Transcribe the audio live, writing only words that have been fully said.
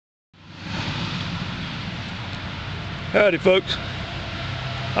Howdy folks,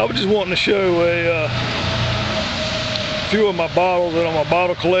 I was just wanting to show a few of my bottles that are on my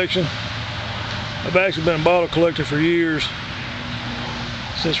bottle collection. I've actually been a bottle collector for years,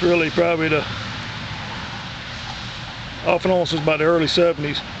 since really probably off and on since about the early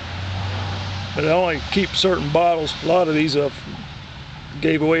 70s. But I only keep certain bottles. A lot of these I've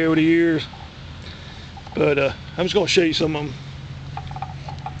gave away over the years, but I'm just going to show you some of them.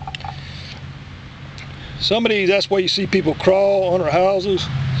 Some of these, that's why you see people crawl under houses,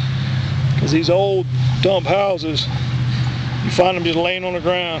 because these old dump houses, you find them just laying on the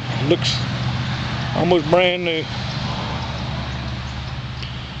ground. It looks almost brand new.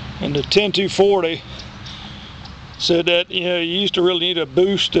 And the 10-240 said that, you know, you used to really need a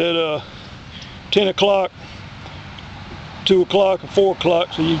boost at 10 o'clock, 2 o'clock, and 4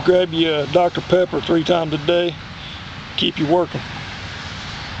 o'clock, so you grab your Dr. Pepper 3 times a day, keep you working.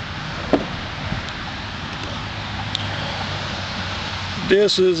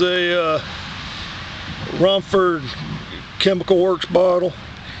 This is a Rumford Chemical Works bottle.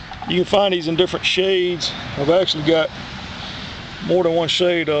 You can find these in different shades. I've actually got more than one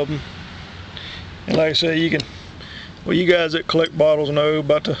shade of them. And like I say, you can, well, you guys that collect bottles know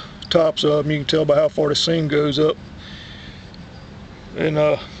about the tops of them. You can tell by how far the seam goes up. In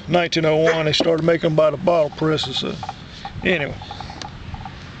 1901, they started making them by the bottle presses. So anyway,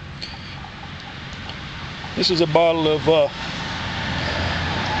 this is a bottle of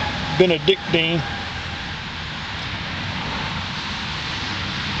Benedictine.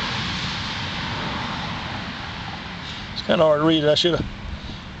 It's kind of hard to read it. I should have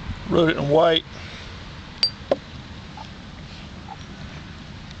wrote it in white.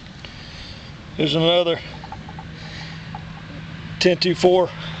 Here's another 10-2-4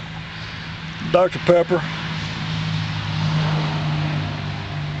 Dr. Pepper.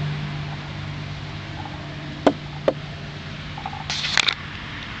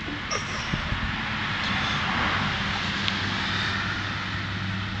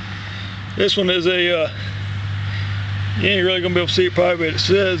 This one is a, you ain't really gonna be able to see it probably, but it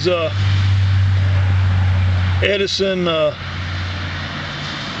says Edison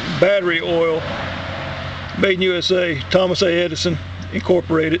battery oil, made in USA, Thomas A. Edison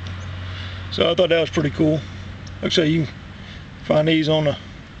Incorporated. So I thought that was pretty cool. Like I say, you can find these on the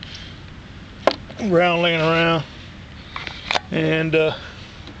ground laying around. And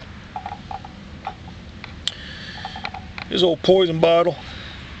this old poison bottle.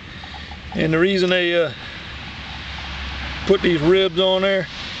 And the reason they put these ribs on there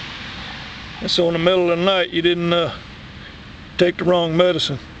is so in the middle of the night you didn't take the wrong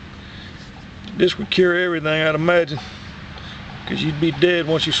medicine. This would cure everything, I'd imagine, because you'd be dead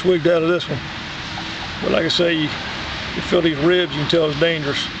once you swigged out of this one. But like I say, you feel these ribs, you can tell it's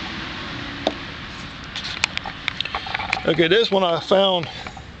dangerous. Okay, this one I found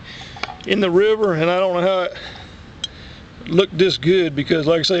in the river, and I don't know how it looked this good, because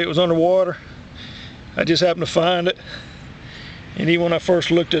like I say, it was underwater. I just happened to find it, and even when I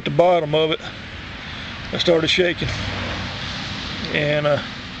first looked at the bottom of it, I started shaking. And it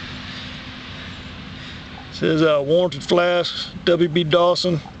says warranted flasks, W.B.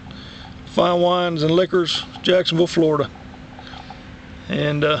 Dawson, fine wines and liquors, Jacksonville, Florida.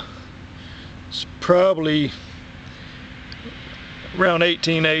 And it's probably around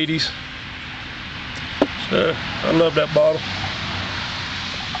 1880s. So I love that bottle.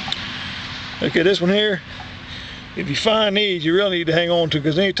 Okay, this one here, if you find these, you really need to hang on to,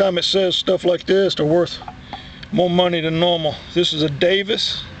 because anytime it says stuff like this, they're worth more money than normal. This is a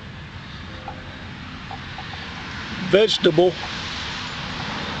Davis vegetable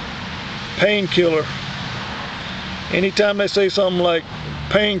painkiller. Anytime they say something like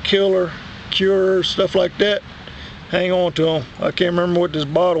painkiller, cure, stuff like that, hang on to them. I can't remember what this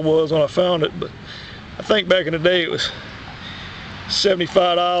bottle was when I found it, but I think back in the day it was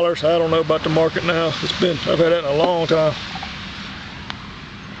 $75. I don't know about the market now. I've had that in a long time.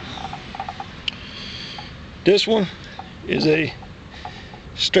 This one is a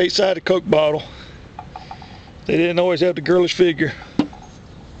straight-sided Coke bottle. They didn't always have the girlish figure.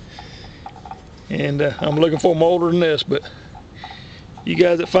 And I'm looking for them older than this, but you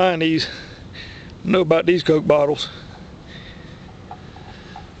guys that find these know about these Coke bottles.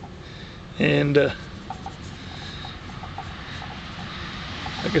 And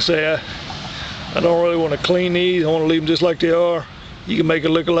like I say, I don't really want to clean these. I want to leave them just like they are. You can make it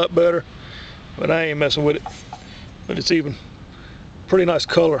look a lot better, but I ain't messing with it. But it's even pretty nice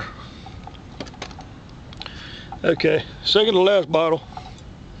color. Okay, second to last bottle.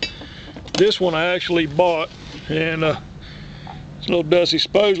 This one I actually bought, and it's a little dusty.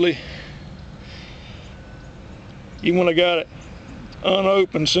 Supposedly even when I got it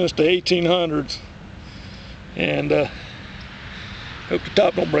unopened since the 1800s. And hope the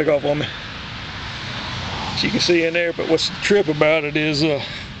top don't break off on me. As you can see in there, but what's the trip about it is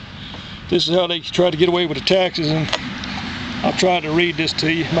this is how they try to get away with the taxes, and I'll try to read this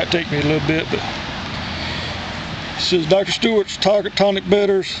to you. It might take me a little bit, but it says Dr. Stewart's tonic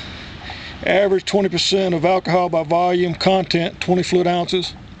bitters average 20% of alcohol by volume content, 20 fluid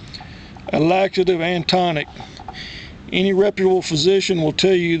ounces, a laxative and tonic. Any reputable physician will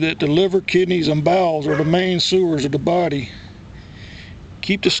tell you that the liver, kidneys, and bowels are the main sewers of the body.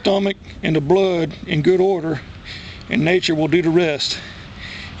 Keep the stomach and the blood in good order, and nature will do the rest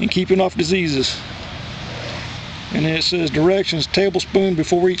in keeping off diseases. And then it says directions: tablespoon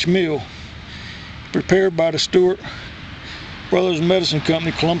before each meal. Prepared by the Stewart Brothers Medicine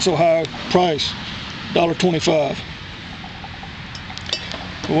Company, Columbus, Ohio. Price $1.25.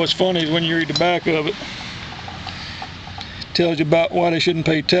 But what's funny is when you read the back of it, it tells you about why they shouldn't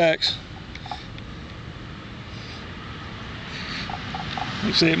pay tax.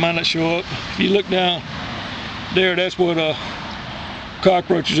 You see, it might not show up. If you look down there, that's what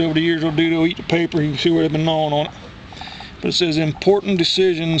cockroaches over the years will do. They'll eat the paper. You can see where they've been gnawing on it. But it says important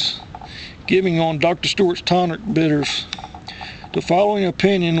decisions giving on Dr. Stewart's tonic bitters. The following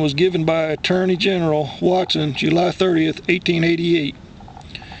opinion was given by Attorney General Watson, July 30th, 1888.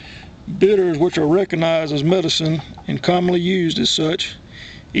 Bitters, which are recognized as medicine and commonly used as such,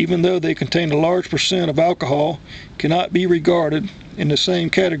 even though they contain a large percent of alcohol, cannot be regarded in the same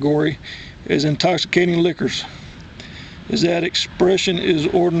category as intoxicating liquors, as that expression is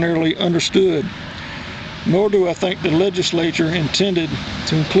ordinarily understood. Nor do I think the legislature intended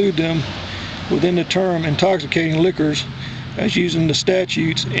to include them within the term intoxicating liquors as used in the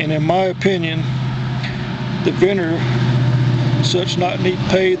statutes, and in my opinion, the vendor such not need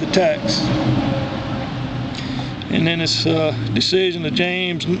pay the tax. And then it's decision of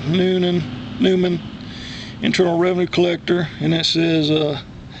James Newman, Internal Revenue Collector, and it says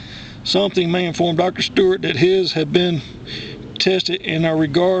something may inform Dr. Stewart that his have been tested and are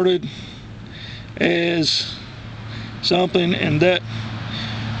regarded as something, and that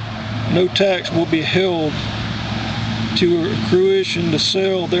no tax will be held to fruition the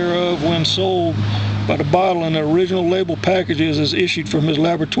sale thereof when sold by the bottle in the original label packages as issued from his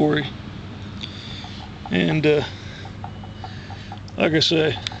laboratory. And like I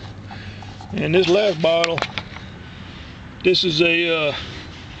say, and this last bottle, this is a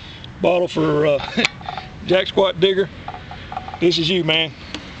bottle for Jack Squat Digger. This is you, man.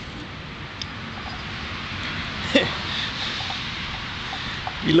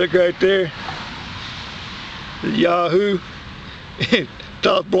 You look right there, the Yahoo,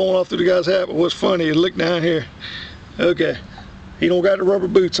 top blowing off through the guy's hat. But what's funny is look down here. Okay, he don't got the rubber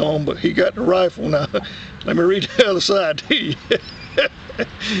boots on, but he got the rifle now. Let me read the other side to you.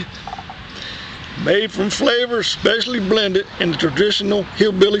 Made from flavors specially blended in the traditional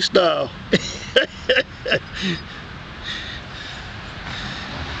hillbilly style.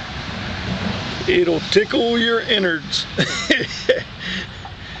 It'll tickle your innards.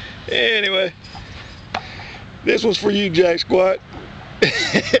 Anyway, this was for you, Jack Squat.